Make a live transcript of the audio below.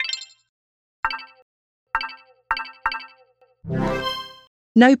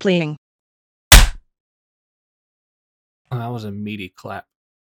No pleading. Oh, that was a meaty clap.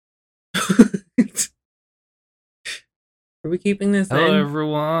 Are we keeping this Hello, in?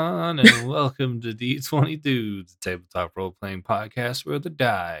 everyone, and welcome to D20 Dudes, the tabletop role-playing podcast where the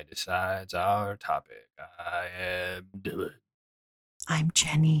die decides our topic. I am Dylan. I'm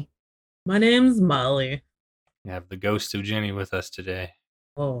Jenny. My name's Molly. We have the ghost of Jenny with us today.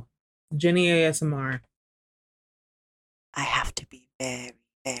 Oh, Jenny ASMR. I have to be very,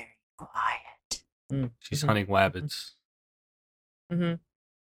 very quiet. She's hunting wabbits. So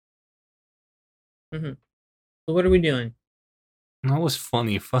what are we doing? That was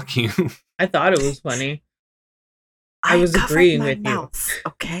funny. Fuck you. I thought it was funny. I was covered agreeing my with you. mouth,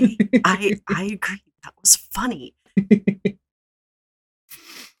 okay? I agree. That was funny.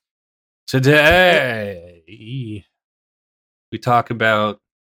 Today, we talk about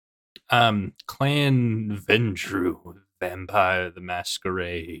Clan Ventrue, Vampire the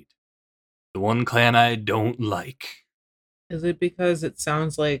Masquerade. The one clan I don't like. Is it because it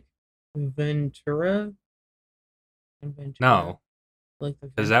sounds like Ventura? No, Like the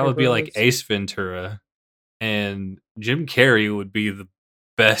because that would be like Venture Ace Ventura, and Jim Carrey would be the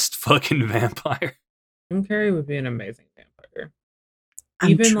best fucking vampire. Jim Carrey would be an amazing vampire.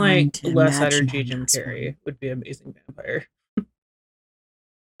 I'm Even trying like to less imagine energy him Jim as Carrey one. would be an amazing vampire.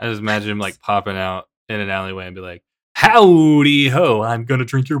 I just imagine him like popping out in an alleyway and be like, "Howdy ho, I'm gonna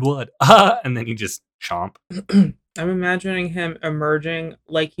drink your blood," and then he just chomp. I'm imagining him emerging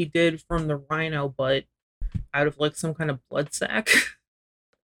like he did from the rhino, but out of like some kind of blood sac.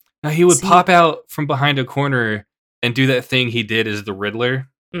 Now he would See- pop out from behind a corner and do that thing he did as the Riddler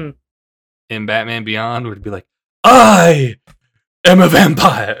in Batman Beyond, where it'd be like, "I am a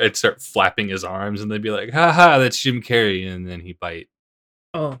vampire," and start flapping his arms, and they'd be like, "Ha, that's Jim Carrey," and then he bite.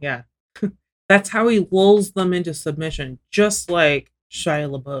 Oh yeah, that's how he lulls them into submission, just like Shia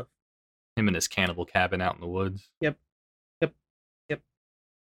LaBeouf. Him in his cannibal cabin out in the woods. Yep.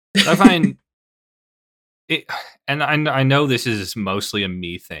 I find it, and I know this is mostly a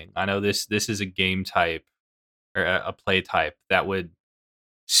me thing. I know this is a game type or a play type that would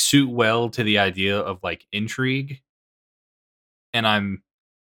suit well to the idea of like intrigue, and I'm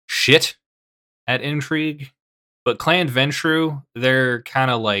shit at intrigue. But Clan Ventrue, they're kind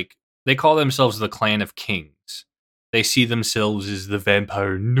of like, they call themselves the Clan of Kings. They see themselves as the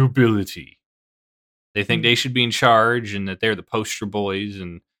vampire nobility. They think they should be in charge and that they're the poster boys,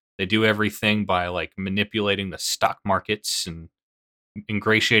 and they do everything by like manipulating the stock markets and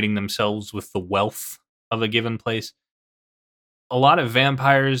ingratiating themselves with the wealth of a given place. A lot of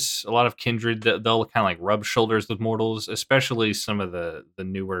vampires, a lot of kindred, they'll kind of like rub shoulders with mortals, especially some of the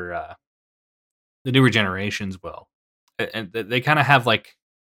newer generations will. And they kind of have like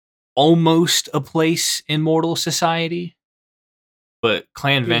almost a place in mortal society. But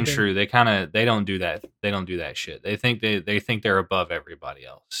Clan Ventrue, they don't do that. They don't do that shit. They think they're above everybody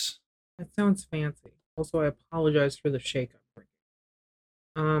else. That sounds fancy. Also, I apologize for the shake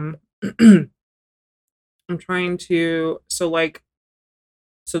I'm I'm trying to so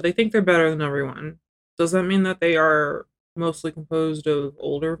they think they're better than everyone. Does that mean that they are mostly composed of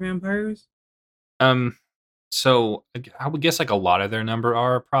older vampires? So I would guess like a lot of their number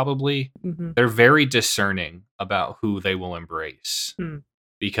are probably. Mm-hmm. They're very discerning about who they will embrace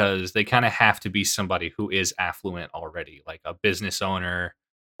because they kind of have to be somebody who is affluent already, like a business owner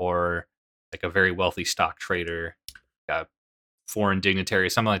or like a very wealthy stock trader, a foreign dignitary,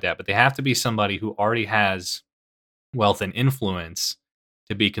 something like that. But they have to be somebody who already has wealth and influence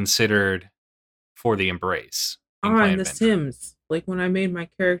to be considered for the embrace. In The Sims, like when I made my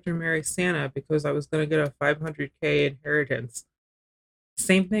character marry Santa because I was going to get a 500k inheritance.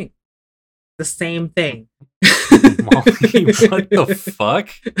 Same thing. The same thing. Molly, what the fuck?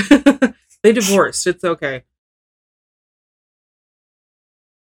 They divorced. It's okay.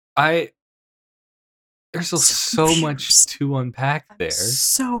 There's so much to unpack there. I'm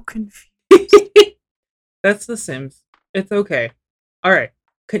so confused. That's The Sims. It's okay. All right.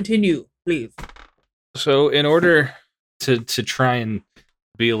 Continue, please. So in order to try and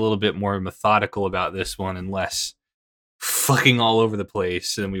be a little bit more methodical about this one and less fucking all over the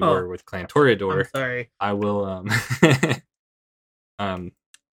place than we were with Clan Toreador, I'm sorry. I will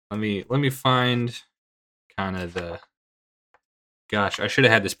let me find kind of the, gosh, I should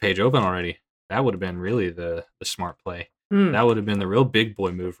have had this page open already. That would have been really the smart play. That would have been the real big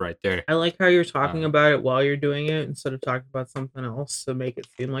boy move right there. I like how you're talking about it while you're doing it instead of talking about something else to make it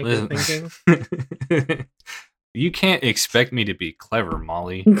seem like you're thinking. You can't expect me to be clever,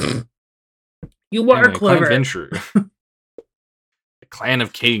 Molly. You are clever. Clan Ventrue. The Clan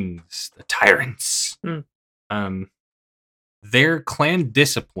of Kings, the Tyrants. Their clan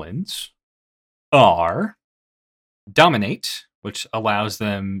disciplines are dominate, which allows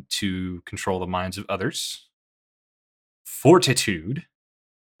them to control the minds of others, fortitude,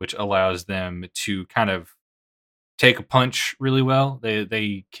 which allows them to kind of take a punch really well.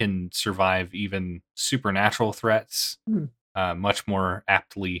 They can survive even supernatural threats much more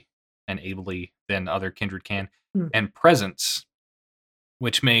aptly and ably than other kindred can. And presence,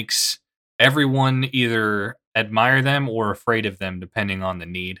 which makes everyone either admire them or afraid of them, depending on the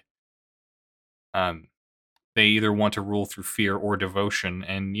need. They either want to rule through fear or devotion,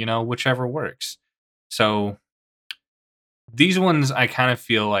 and whichever works. So these ones, I kind of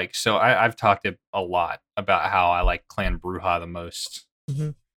feel like. So I've talked a lot about how I like Clan Bruja the most,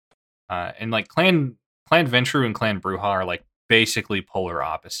 and like Clan Ventrue and Clan Bruja are like basically polar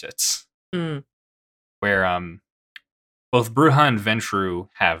opposites. Where both Bruja and Ventrue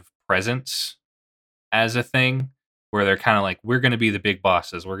have presence as a thing, where they're kind of like, we're going to be the big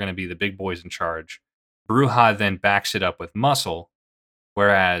bosses, we're going to be the big boys in charge. Bruja then backs it up with muscle,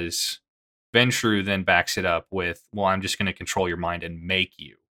 whereas Ventrue then backs it up with, well, I'm just going to control your mind and make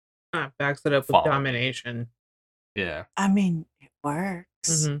you. Backs it up with domination. Yeah. I mean, it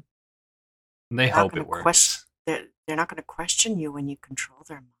works. They hope it works. They're not going to question you when you control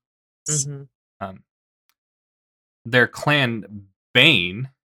their minds. Their clan Bane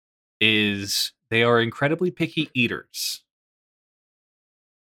they are incredibly picky eaters.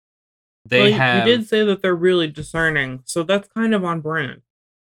 You did say that they're really discerning, so that's kind of on brand.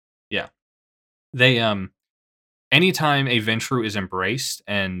 Yeah. They anytime a Ventrue is embraced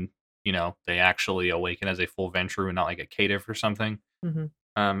and they actually awaken as a full Ventrue and not like a caitiff or something,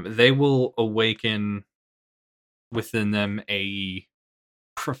 they will awaken within them a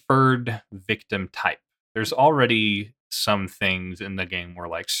preferred victim type. There's already some things in the game where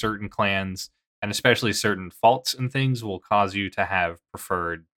like certain clans and especially certain faults and things will cause you to have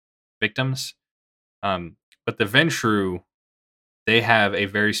preferred victims. But the Ventrue, they have a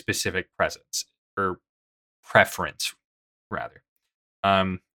very specific presence or preference rather.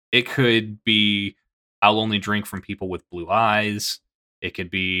 It could be, I'll only drink from people with blue eyes. It could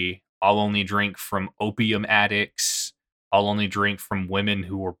be, I'll only drink from opium addicts. I'll only drink from women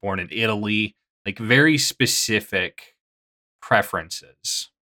who were born in Italy. Like very specific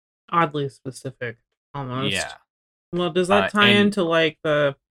preferences. Oddly specific, almost. Yeah. Well, does that tie into like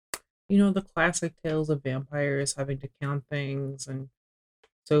the classic tales of vampires having to count things and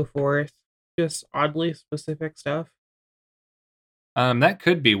so forth? Just oddly specific stuff. That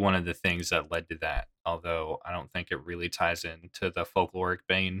could be one of the things that led to that, although I don't think it really ties into the folkloric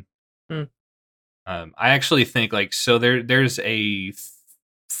Bane. I actually think there's a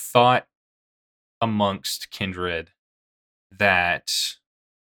thought amongst kindred that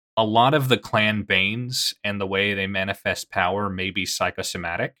a lot of the clan Banes and the way they manifest power may be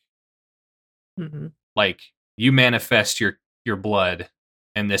psychosomatic. Like you manifest your blood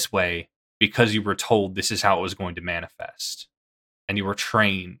in this way because you were told this is how it was going to manifest. And you were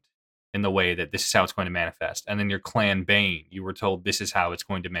trained in the way that this is how it's going to manifest. And then your clan Bane, you were told this is how it's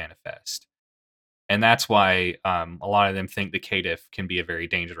going to manifest. And that's why a lot of them think the caitiff can be a very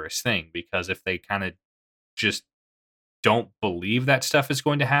dangerous thing, because if they kind of just don't believe that stuff is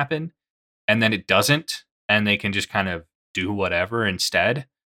going to happen, and then it doesn't, and they can just kind of do whatever instead,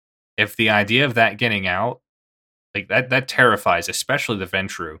 if the idea of that getting out, like that terrifies, especially the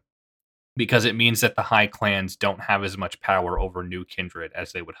Ventrue, because it means that the high clans don't have as much power over new kindred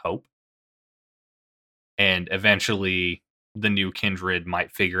as they would hope. And eventually the new kindred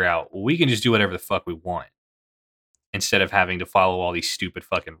might figure out, well, we can just do whatever the fuck we want instead of having to follow all these stupid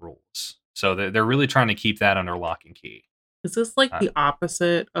fucking rules. So they're really trying to keep that under lock and key. Is this like the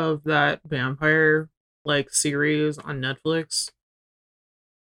opposite of that vampire like series on Netflix?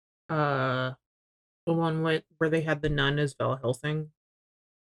 The one where they had the nun as Val Helsing.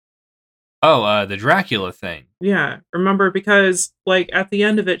 Oh, the Dracula thing. Yeah, remember, because like at the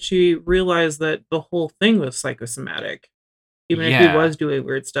end of it, she realized that the whole thing was psychosomatic, even if he was doing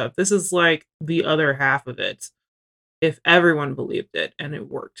weird stuff. This is like the other half of it. If everyone believed it and it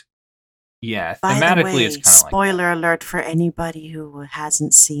worked. Yeah, by thematically, the way, it's kind of spoiler alert for anybody who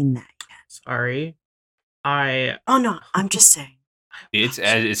hasn't seen that yet. Sorry, Oh no, I'm just saying. It's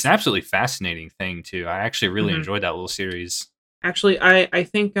an absolutely fascinating thing too. I actually really enjoyed that little series. Actually, I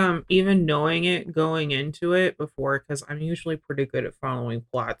think even knowing it going into it before, because I'm usually pretty good at following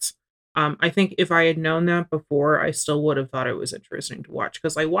plots. I think if I had known that before, I still would have thought it was interesting to watch,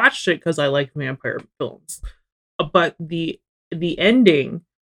 because I watched it because I like vampire films. But the ending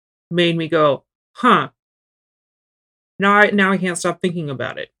made me go, huh. Now I can't stop thinking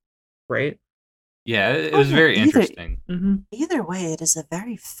about it, right? Yeah, it was very interesting. Either way, it is a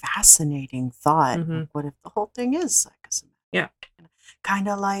very fascinating thought. Like, what if the whole thing is psychosomatic? Yeah. Kind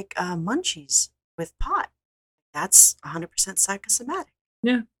of like munchies with pot. That's 100% psychosomatic.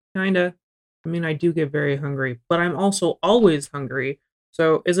 Yeah, kind of. I mean, I do get very hungry, but I'm also always hungry.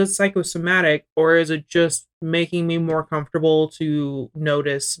 So is it psychosomatic, or is it just making me more comfortable to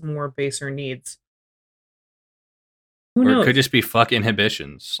notice more baser needs? Who Or it knows? could just be fuck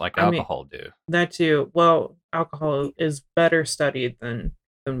inhibitions like I mean, alcohol do. That too. Well, alcohol is better studied than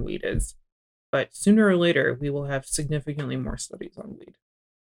weed is. But sooner or later, we will have significantly more studies on weed.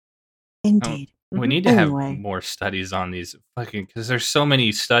 Indeed. We need to have more studies on these fucking, because there's so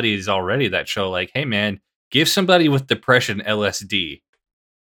many studies already that show like, hey man, give somebody with depression LSD.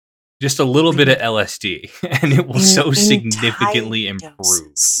 Just a little bit of LSD, and it will so significantly improve.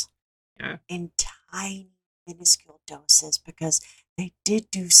 Doses. Yeah. In tiny, minuscule doses, because they did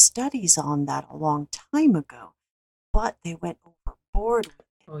do studies on that a long time ago, but they went overboard with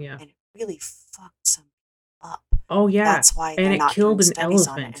it. Oh, yeah. And it really fucked some up. Oh, yeah. That's why they're not doing studies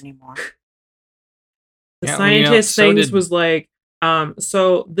on it anymore. The scientist things was like,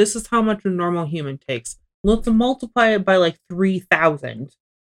 so this is how much a normal human takes. Let's multiply it by like 3,000.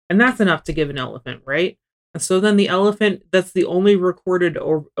 And that's enough to give an elephant, right? And so then the elephant, that's the only recorded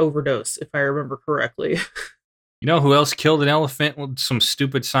overdose, if I remember correctly. You know who else killed an elephant with some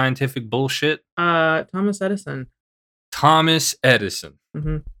stupid scientific bullshit? Thomas Edison. Thomas Edison.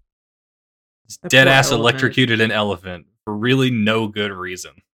 Mm-hmm. Dead ass electrocuted an elephant for really no good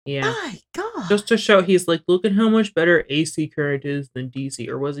reason. Yeah. My God. Just to show, he's like, look at how much better AC current is than DC.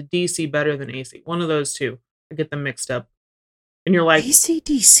 Or was it DC better than AC? One of those two. I get them mixed up. And you're like,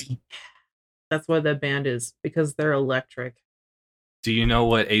 AC/DC. That's why that band is, because they're electric. Do you know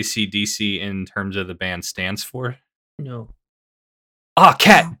what AC/DC in terms of the band stands for? No. Ah,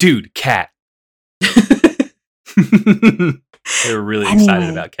 cat, dude, cat. They were really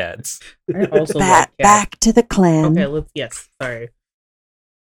excited about cats. I also like cats. Back to the clan. Okay, sorry.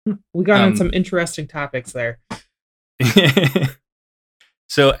 We got on some interesting topics there.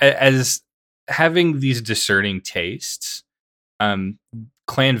 So, as having these discerning tastes, Clan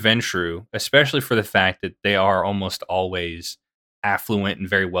Ventrue, especially for the fact that they are almost always affluent and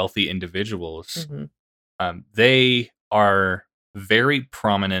very wealthy individuals, they are very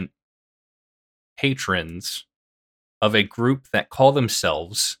prominent patrons of a group that call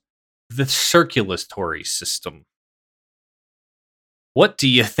themselves the Circulatory System. What do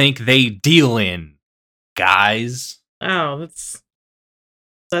you think they deal in, guys? Oh, that's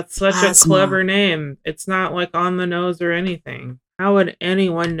such a clever name. It's not like on the nose or anything. How would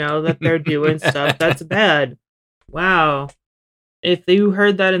anyone know that they're doing stuff that's bad? Wow. If you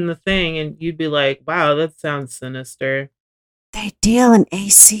heard that in the thing, and you'd be like, wow, that sounds sinister. They deal in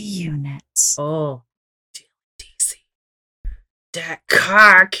AC units. Oh. Deal in DC. That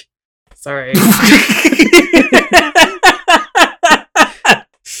cock. Sorry.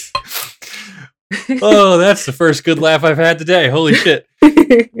 Oh, that's the first good laugh I've had today. Holy shit.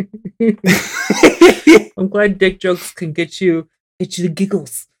 I'm glad dick jokes can get you the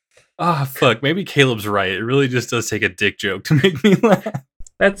giggles. Ah, fuck. Maybe Caleb's right. It really just does take a dick joke to make me laugh.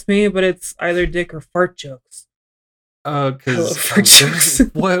 That's me, but it's either dick or fart jokes. Because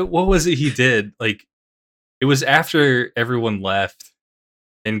what was it he did? Like, it was after everyone left,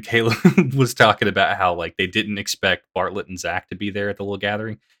 and Caleb was talking about how like they didn't expect Bartlett and Zach to be there at the little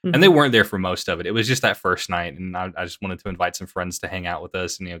gathering, and they weren't there for most of it. It was just that first night, and I just wanted to invite some friends to hang out with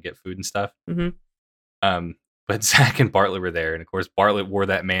us and get food and stuff. But Zach and Bartlett were there, and of course Bartlett wore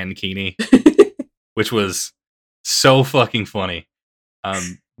that mankini, which was so fucking funny.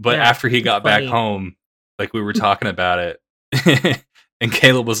 But after he got back home, like we were talking about it, and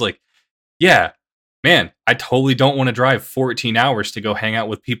Caleb was like, "Yeah, man, I totally don't want to drive 14 hours to go hang out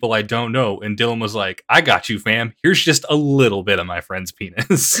with people I don't know." And Dylan was like, "I got you, fam. Here's just a little bit of my friend's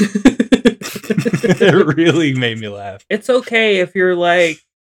penis." It really made me laugh. It's okay if you're like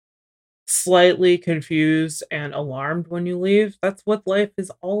slightly confused and alarmed when you leave. That's what life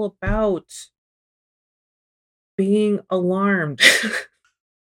is all about. Being alarmed.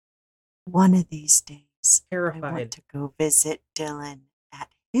 One of these days, terrified. I want to go visit Dylan at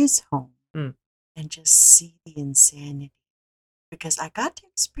his home and just see the insanity, because I got to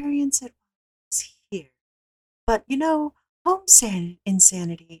experience it while I was here. But home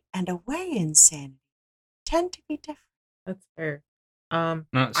insanity and away insanity tend to be different. That's fair. No,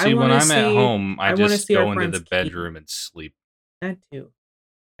 see, when I'm at home, I just go into the bedroom and sleep. That too.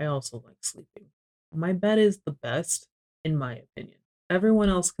 I also like sleeping. My bed is the best, in my opinion. Everyone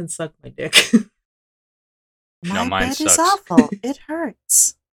else can suck my dick. My bed is awful. It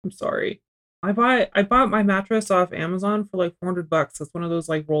hurts. I'm sorry. I bought my mattress off Amazon for like $400. It's one of those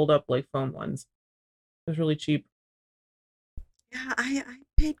like rolled up like foam ones. It was really cheap. Yeah, I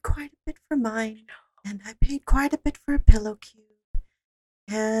paid quite a bit for mine, and I paid quite a bit for a pillow cube,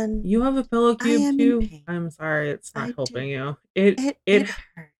 and You have a pillow I cube am in too? pain. I'm sorry, it's not I do. helping you. It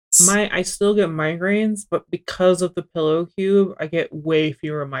hurts. I still get migraines, but because of the pillow cube, I get way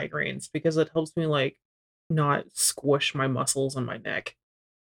fewer migraines because it helps me like not squish my muscles in my neck.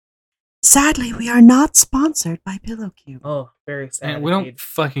 Sadly, we are not sponsored by Pillow Cube. Oh, very sad. And we don't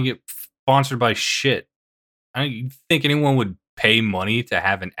fucking get sponsored by shit. You think anyone would pay money to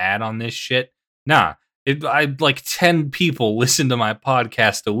have an ad on this shit? Nah. Like 10 people listen to my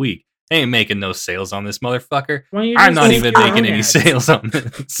podcast a week. They ain't making no sales on this motherfucker. I'm not even making any sales on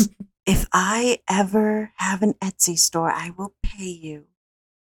this. If I ever have an Etsy store, I will pay you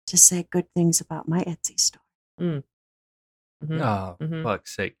to say good things about my Etsy store. Mm. Mm-hmm. Oh,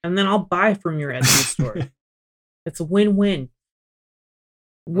 fuck's sake. And then I'll buy from your Etsy store. It's a win-win.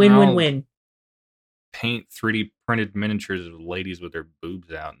 Win-win-win. Paint 3D printed miniatures of ladies with their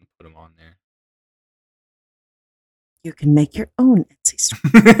boobs out and put them on there. You can make your own Etsy store.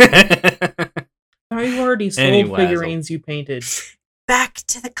 I already sold figurines you painted. Back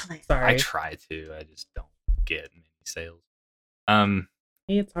to the claim. Sorry. I try to. I just don't get many sales.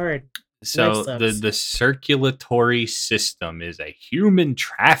 Hey, it's hard. So the circulatory system is a human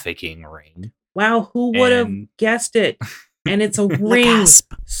trafficking ring. Wow, who would have guessed it? And it's a ring.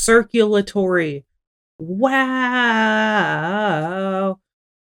 Circulatory. Wow.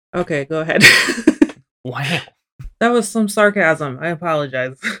 Okay, go ahead. Wow. That was some sarcasm. I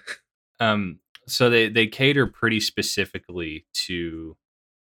apologize. So they cater pretty specifically to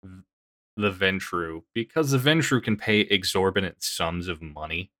the Ventrue because the Ventrue can pay exorbitant sums of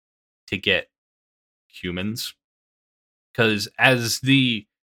money to get humans. Because as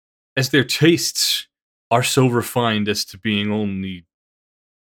their tastes are so refined as to being only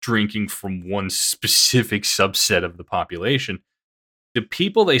drinking from one specific subset of the population, the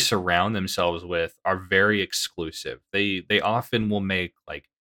people they surround themselves with are very exclusive. They often will make like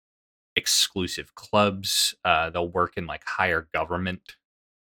exclusive clubs. They'll work in like higher government,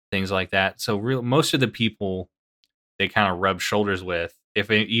 things like that. So most of the people they kind of rub shoulders with, if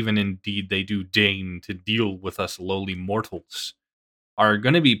even indeed they do deign to deal with us lowly mortals, are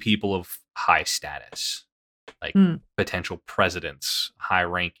going to be people of high status, like potential presidents,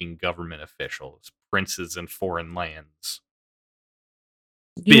 high-ranking government officials, princes in foreign lands.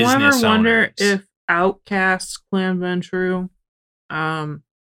 Do you ever wonder if outcasts, Clan Ventrue,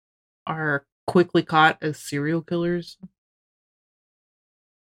 are quickly caught as serial killers?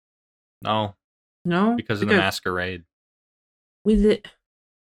 No, because of the masquerade. With it,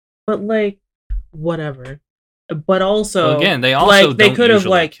 but like, whatever. But also, well, again, they also like, they could have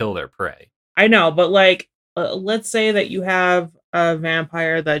like kill their prey. I know, but like, let's say that you have a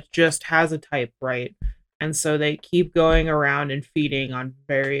vampire that just has a type, right? And so they keep going around and feeding on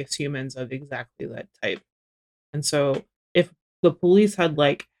various humans of exactly that type. And so if the police had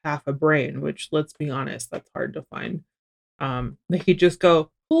like half a brain, which let's be honest, that's hard to find, they could just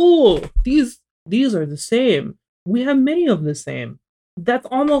go, "Oh, these are the same. We have many of the same." That's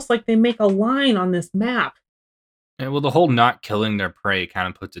almost like they make a line on this map. Yeah, well, the whole not killing their prey kind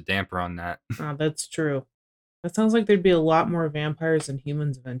of puts a damper on that. Oh, that's true. That sounds like there'd be a lot more vampires than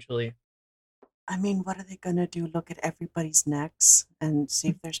humans eventually. I mean, what are they going to do? Look at everybody's necks and see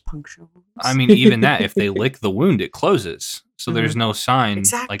if there's puncture wounds? I mean, even that, if they lick the wound, it closes. So there's no sign,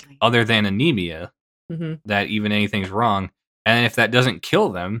 like other than anemia, that even anything's wrong. And if that doesn't kill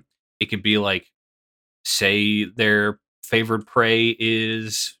them, it could be like, say their favored prey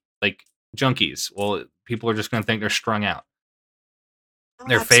is like junkies. Well, people are just going to think they're strung out. Oh,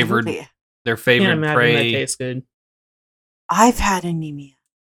 their favorite prey. That tastes good. I've had anemia.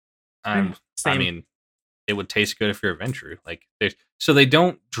 I mean, it would taste good if you're a Ventrue. Like, so they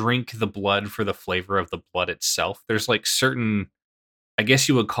don't drink the blood for the flavor of the blood itself. There's like certain, I guess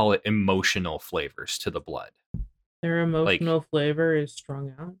you would call it emotional flavors to the blood. Their emotional flavor is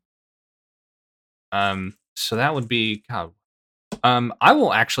strung out. So that would be, God, I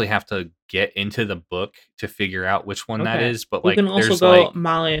will actually have to get into the book to figure out which one that is. But like, we can also go, like,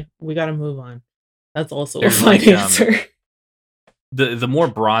 Molly. We got to move on. That's also a fine answer. The more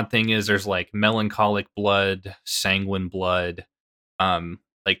broad thing is there's like melancholic blood, sanguine blood,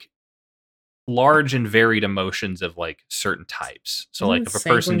 like large and varied emotions of like certain types. So like if a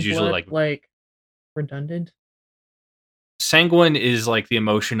person's usually like redundant. Sanguine is like the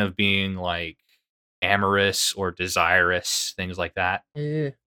emotion of being like amorous or desirous, things like that.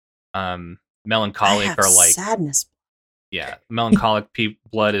 Melancholic are like sadness. Yeah, melancholic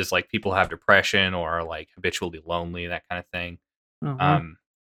blood is like people who have depression or are like habitually lonely, that kind of thing. Uh-huh.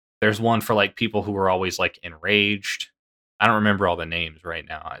 There's one for like people who are always like enraged. I don't remember all the names right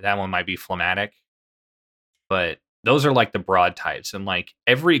now. That one might be phlegmatic, but those are like the broad types. And like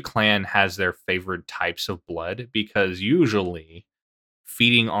every clan has their favorite types of blood because usually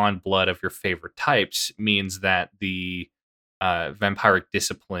feeding on blood of your favorite types means that the vampiric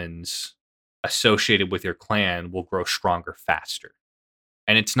disciplines associated with your clan will grow stronger faster.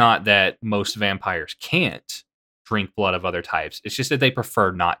 And it's not that most vampires can't drink blood of other types. It's just that they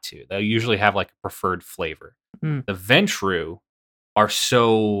prefer not to. They'll usually have like a preferred flavor. Mm. The Ventrue are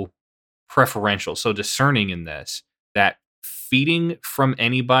so preferential, so discerning in this that feeding from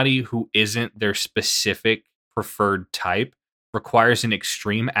anybody who isn't their specific preferred type requires an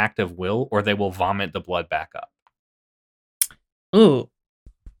extreme act of will or they will vomit the blood back up. Oh,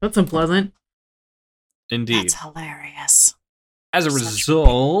 that's unpleasant. Indeed. That's hilarious. As a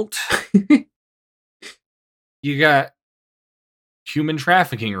result, you got human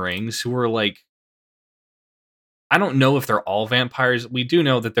trafficking rings who are like, I don't know if they're all vampires. We do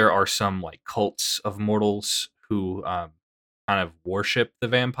know that there are some like cults of mortals who kind of worship the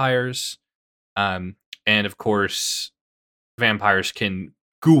vampires. And of course, vampires can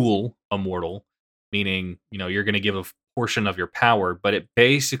ghoul a mortal, meaning, you're going to give a portion of your power, but it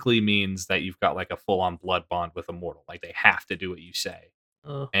basically means that you've got like a full on blood bond with a mortal. Like they have to do what you say.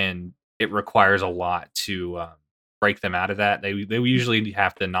 And it requires a lot to break them out of that. They usually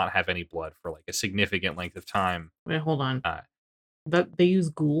have to not have any blood for like a significant length of time. Wait, hold on. That they use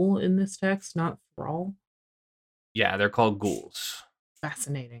ghoul in this text, not thrall? Yeah, they're called ghouls.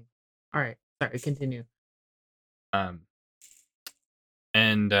 Fascinating. All right, sorry, continue.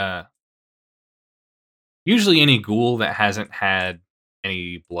 And usually any ghoul that hasn't had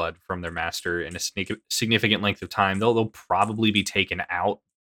any blood from their master in a significant length of time, they'll probably be taken out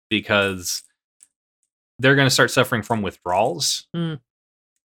because they're going to start suffering from withdrawals.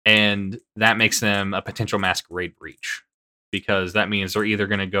 And that makes them a potential masquerade breach because that means they're either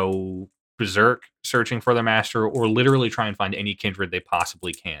going to go berserk searching for their master or literally try and find any kindred they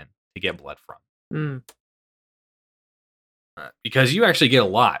possibly can to get blood from. Because you actually get a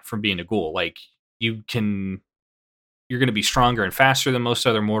lot from being a ghoul. Like you're going to be stronger and faster than most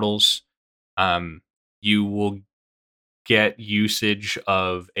other mortals. You will get usage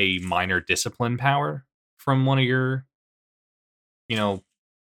of a minor discipline power from one of your,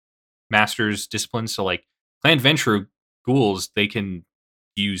 master's disciplines. So like Clan Ventrue ghouls, they can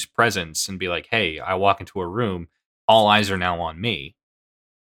use presence and be like, hey, I walk into a room, all eyes are now on me.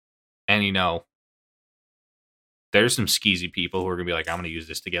 And there's some skeezy people who are gonna be like, I'm gonna use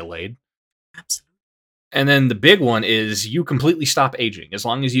this to get laid. Absolutely. And then the big one is you completely stop aging. As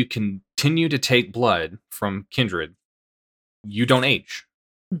long as you continue to take blood from kindred, you don't age.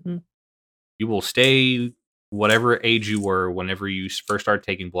 You will stay whatever age you were whenever you first started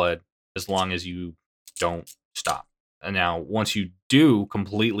taking blood, as long as you don't stop. And now, once you do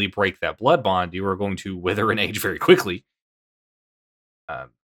completely break that blood bond, you are going to wither and age very quickly.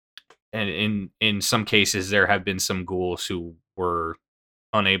 And in some cases, there have been some ghouls who were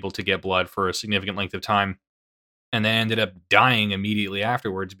unable to get blood for a significant length of time, and they ended up dying immediately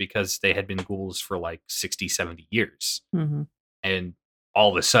afterwards because they had been ghouls for like 60, 70 years. And all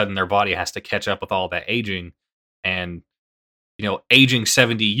of a sudden, their body has to catch up with all that aging. And aging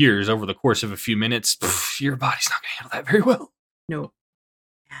 70 years over the course of a few minutes, your body's not going to handle that very well. No.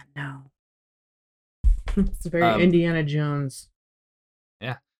 Yeah, no. It's very Indiana Jones.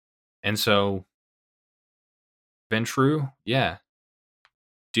 Yeah. And so, Ventrue, yeah.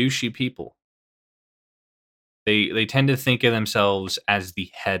 Douchey people. They tend to think of themselves as the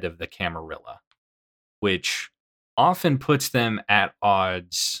head of the Camarilla, which often puts them at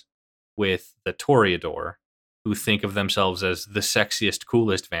odds with the Toreador, who think of themselves as the sexiest,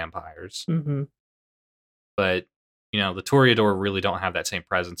 coolest vampires. But, the Toreador really don't have that same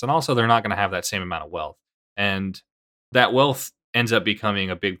presence. And also, they're not going to have that same amount of wealth. And that wealth ends up becoming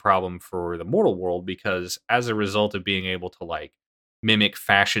a big problem for the mortal world because as a result of being able to, like, mimic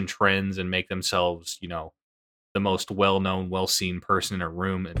fashion trends and make themselves, the most well-known, well-seen person in a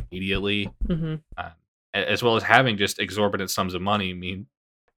room immediately, as well as having just exorbitant sums of money, I mean,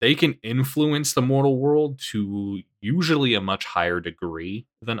 they can influence the mortal world to usually a much higher degree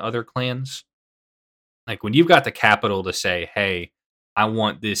than other clans. Like when you've got the capital to say, hey, I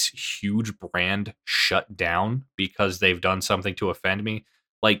want this huge brand shut down because they've done something to offend me.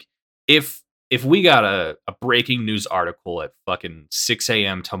 Like if we got a breaking news article at fucking 6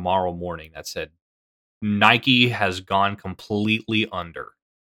 a.m. tomorrow morning that said Nike has gone completely under,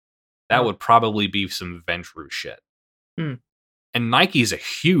 that would probably be some Ventrue shit. And Nike's a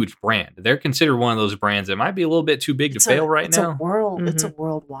huge brand. They're considered one of those brands that might be a little bit too big to fail right now. It's a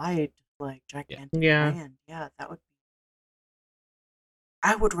worldwide, like, gigantic brand. Yeah, that would be.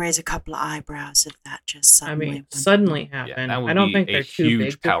 I would raise a couple of eyebrows if that just suddenly happened. Yeah, I don't think they're too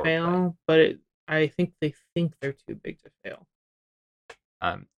big to fail, but I think they think they're too big to fail.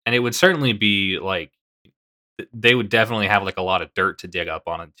 And it would certainly be like, they would definitely have like a lot of dirt to dig up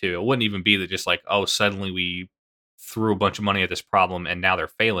on it too. It wouldn't even be that just like, oh, suddenly we threw a bunch of money at this problem and now they're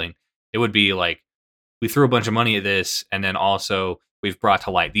failing. It would be like, we threw a bunch of money at this, and then also we've brought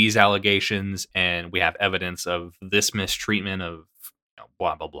to light these allegations, and we have evidence of this mistreatment of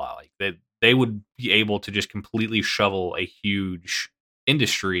blah blah blah. Like they would be able to just completely shovel a huge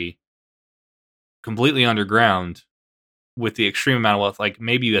industry completely underground with the extreme amount of wealth. Like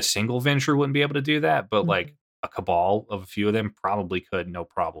maybe a single venture wouldn't be able to do that, but like a cabal of a few of them probably could, no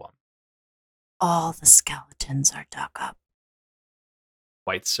problem. All the skeletons are dug up.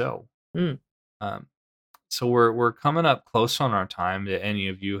 Quite so. So we're coming up close on our time. Do any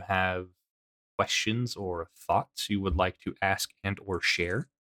of you have questions or thoughts you would like to ask and or share?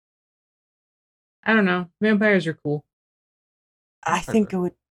 I don't know. Vampires are cool. I think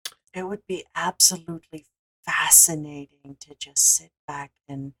it would be absolutely fascinating to just sit back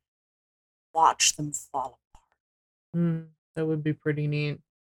and watch them fall apart. That would be pretty neat.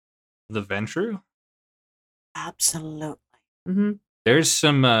 The Ventrue? Absolutely. There's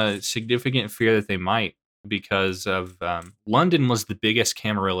some significant fear that they might, because of London was the biggest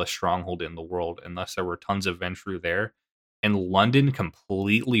Camarilla stronghold in the world, and thus there were tons of Ventrue there. And London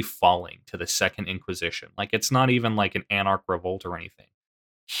completely falling to the Second Inquisition. Like, it's not even like an anarch revolt or anything.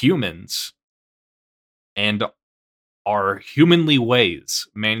 Humans and our humanly ways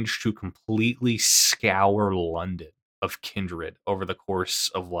managed to completely scour London of kindred over the course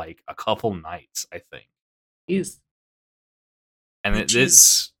of like a couple nights, I think. And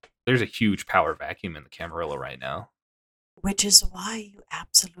there's a huge power vacuum in the Camarilla right now. Which is why you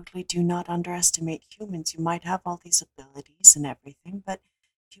absolutely do not underestimate humans. You might have all these abilities and everything, but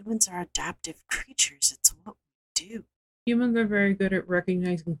humans are adaptive creatures. It's what we do. Humans are very good at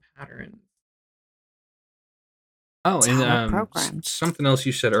recognizing patterns. Oh, and something else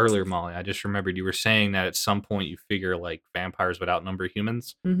you said earlier, Molly. I just remembered you were saying that at some point you figure like vampires would outnumber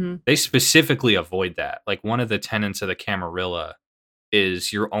humans. They specifically avoid that. Like, one of the tenets of the Camarilla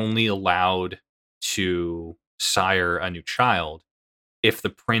is you're only allowed to sire a new child if the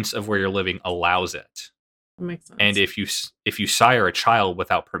prince of where you're living allows it. That makes sense. And if you sire a child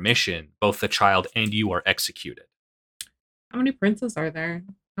without permission, both the child and you are executed. How many princes are there?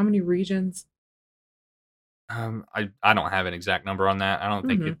 How many regions? I don't have an exact number on that. I don't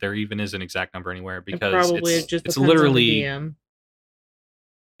think there even is an exact number anywhere, because it's literally, on the DM.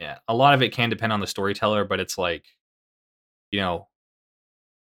 Yeah, a lot of it can depend on the storyteller, but it's like,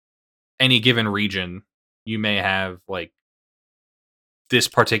 any given region, you may have like, this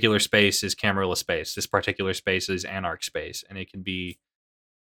particular space is Camarilla space, this particular space is Anarch space, and it can be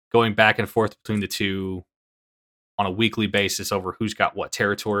going back and forth between the two on a weekly basis over who's got what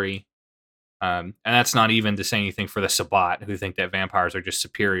territory. And that's not even to say anything for the Sabbat, who think that vampires are just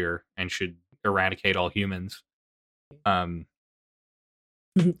superior and should eradicate all humans. Like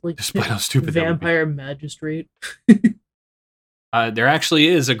despite how stupid vampire magistrate. There actually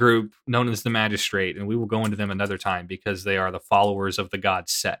is a group known as the Magistrate, and we will go into them another time, because they are the followers of the god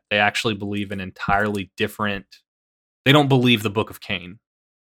Set. They actually believe an entirely different. They don't believe the Book of Cain.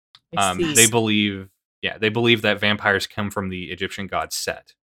 They believe that vampires come from the Egyptian god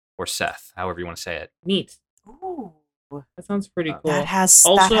Set, or Seth, however you want to say it. Neat. Ooh, that sounds pretty cool. That has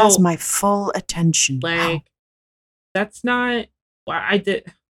my full attention. Like, that's not. Well, I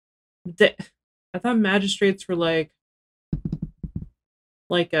thought magistrates were like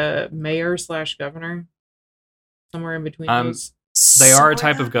a mayor / governor, somewhere in between those. They are a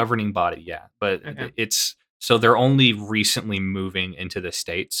type of governing body, yeah, but they're only recently moving into the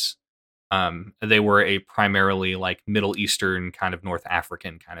States. They were a primarily like Middle Eastern kind of North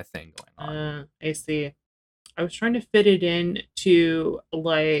African kind of thing going on. I see. I was trying to fit it in to,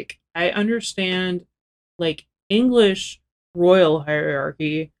 like, I understand like English royal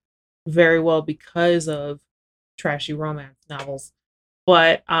hierarchy very well because of trashy romance novels.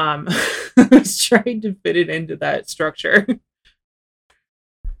 But I was trying to fit it into that structure.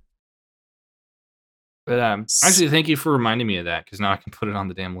 But actually, thank you for reminding me of that, because now I can put it on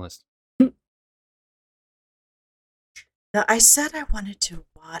the damn list. Now, I said I wanted to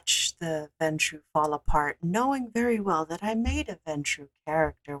watch the Ventrue fall apart, knowing very well that I made a Ventrue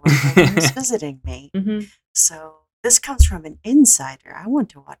character when he was visiting me. So this comes from an insider. I want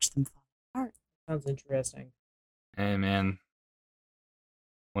to watch them fall apart. Sounds interesting. Hey, man.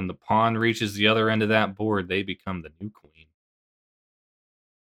 When the pawn reaches the other end of that board, they become the new queen.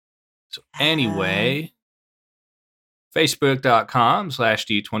 So anyway,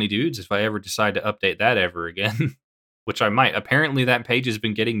 Facebook.com/D20dudes, if I ever decide to update that ever again, which I might. Apparently that page has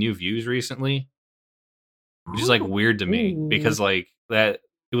been getting new views recently, which is like weird to me because like that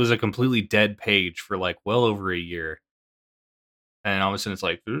it was a completely dead page for like well over a year. And all of a sudden it's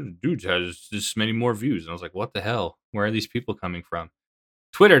like, dude has this many more views. And I was like, what the hell? Where are these people coming from?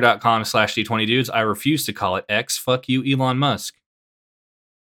 Twitter.com/D20dudes. I refuse to call it X. Fuck you, Elon Musk.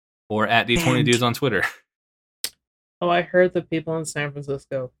 Or at D20dudes on Twitter. Oh, I heard the people in San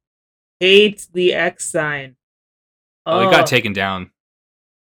Francisco hate the X sign. Oh, it got taken down.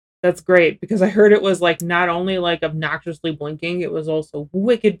 That's great, because I heard it was like not only like obnoxiously blinking, it was also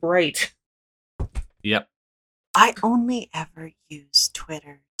wicked bright. Yep. I only ever use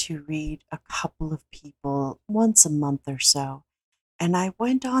Twitter to read a couple of people once a month or so. And I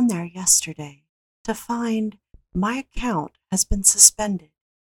went on there yesterday to find my account has been suspended.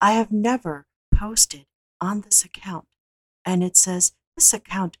 I have never posted on this account. And it says, this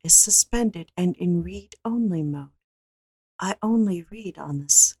account is suspended and in read-only mode. I only read on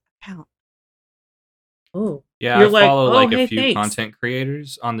this account. Oh. Yeah, I follow a few content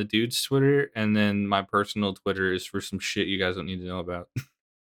creators on the dude's Twitter, and then my personal Twitter is for some shit you guys don't need to know about.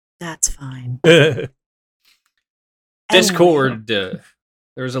 That's fine. Discord.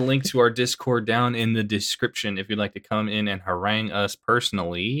 There's a link to our Discord down in the description if you'd like to come in and harangue us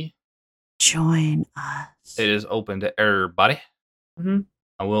personally. Join us. It is open to everybody. Mm-hmm.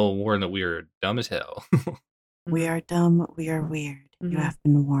 I will warn that we are dumb as hell. We are dumb. We are weird. You have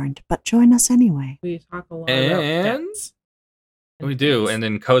been warned. But join us anyway. We talk a lot about pets. We do. And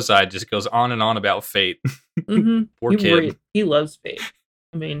then Kozai just goes on and on about Fate. Poor kid. He loves Fate.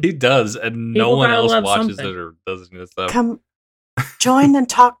 I mean, he does, and no one else watches it or does any of this stuff. Come join and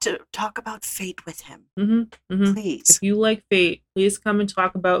talk about Fate with him. Please. If you like Fate, please come and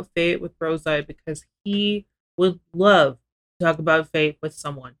talk about Fate with Kozai, because he would love to talk about Fate with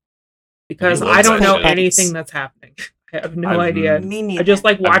someone. Because I don't know anything that's happening. I have no idea. I just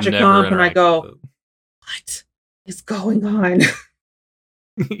like watch a comp and I go, what is going on?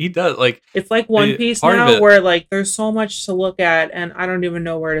 He does it's like One Piece now, where like there's so much to look at and I don't even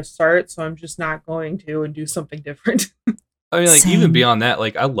know where to start, so I'm just not going to and do something different. I mean, like even beyond that,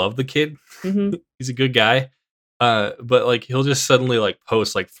 like I love the kid. He's a good guy. But like he'll just suddenly like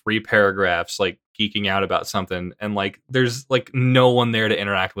post like 3 paragraphs like geeking out about something, and like there's like no one there to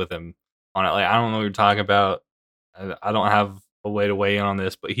interact with him on it. Like I don't know what you're talking about. I don't have a way to weigh in on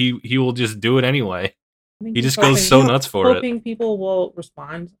this, but he will just do it anyway. He just goes so nuts for it. Hoping people will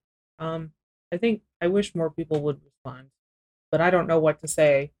respond. I wish more people would respond, but I don't know what to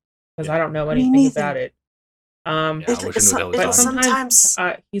say because I don't know anything about it. Sometimes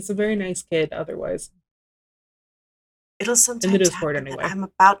he's a very nice kid. Otherwise, it'll sometimes in the Discord anyway. I'm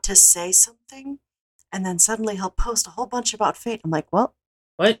about to say something, and then suddenly he'll post a whole bunch about Fate. I'm like, well,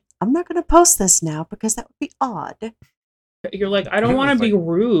 what? I'm not going to post this now because that would be odd. You're like, I don't want to be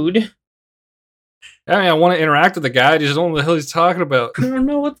rude. I mean, I want to interact with the guy. I just don't know what the hell he's talking about. I don't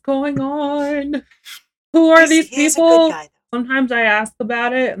know what's going on. Who are these people? A good guy, sometimes I ask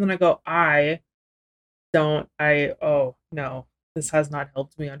about it, and then I go, oh, no. This has not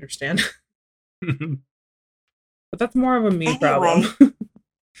helped me understand. But that's more of a me problem.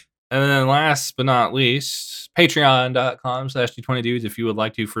 And then last but not least, patreon.com/D20dudes if you would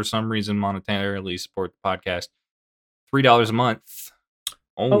like to, for some reason, monetarily support the podcast. $3 a month.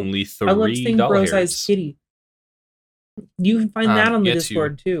 Only $3. I love seeing Brosai's kitty. You can find that on the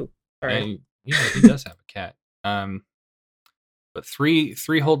Discord too. Sorry. Yeah, he does have a cat. But three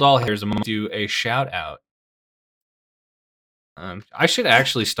whole doll hairs a month. Do a shout out. I should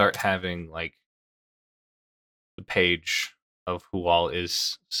actually start having like the page of who all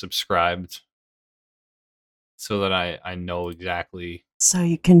is subscribed, so that I know exactly. So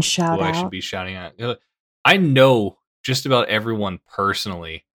you can shout who out. I should be shouting at. I know just about everyone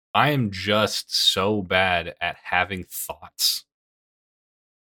personally. I am just so bad at having thoughts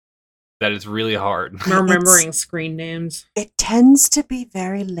that it's really hard. Remembering screen names. It tends to be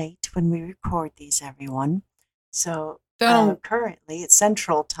very late when we record these, everyone. So currently it's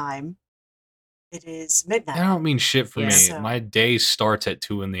Central Time. It is midnight. I don't mean shit for me. So, my day starts at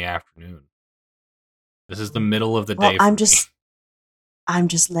 2 p.m. This is the middle of the day. I'm just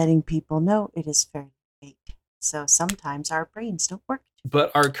letting people know it is fairly late. So sometimes our brains don't work.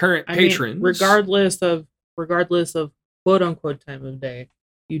 But our current patrons, regardless of quote unquote time of day,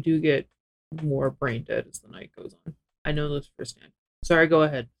 you do get more brain dead as the night goes on. I know this firsthand. Sorry, go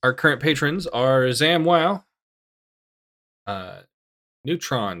ahead. Our current patrons are Zamwow,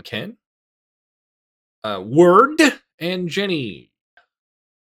 Neutron Ken, Word, and Jenny.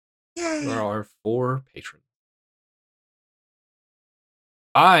 Yay. There are 4 patrons.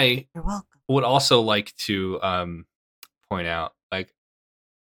 You're welcome. Would also like to point out, like,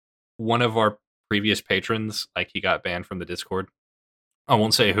 one of our previous patrons, like, he got banned from the Discord. I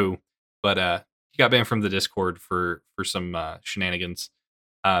won't say who, but he got banned from the Discord for some shenanigans.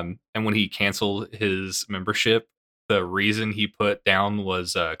 And when he canceled his membership, the reason he put down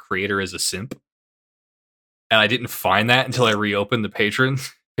was creator is a simp. And I didn't find that until I reopened the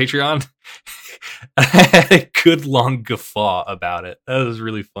Patreon. I had a good long guffaw about it. That was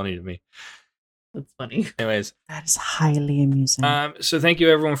really funny to me. That's funny. Anyways, that is highly amusing. So thank you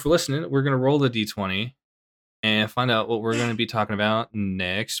everyone for listening. We're gonna roll the D20 and find out what we're gonna be talking about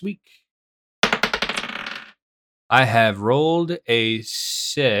next week. I have rolled a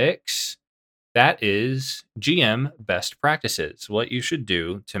 6. That is GM best practices. What you should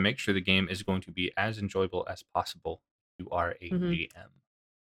do to make sure the game is going to be as enjoyable as possible. You are a GM.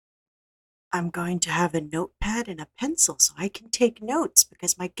 I'm going to have a notepad and a pencil so I can take notes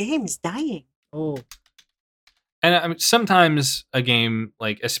because my game is dying. Oh. And I mean, sometimes a game,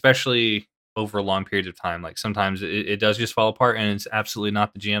 like, especially over a long period of time, like, sometimes it does just fall apart, and it's absolutely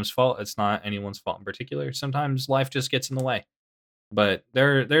not the GM's fault. It's not anyone's fault in particular. Sometimes life just gets in the way. But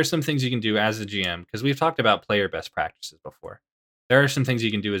there are some things you can do as a GM, because we've talked about player best practices before. There are some things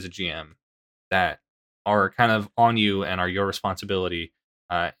you can do as a GM that are kind of on you and are your responsibility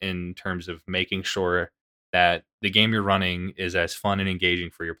in terms of making sure that the game you're running is as fun and engaging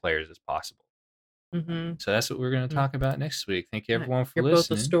for your players as possible. So that's what we're going to talk about next week. Thank you everyone for listening. You're both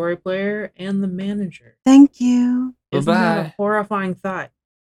the story player and the manager. Thank you. Isn't that a horrifying thought?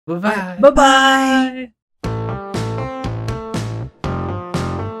 Bye-bye. Bye-bye.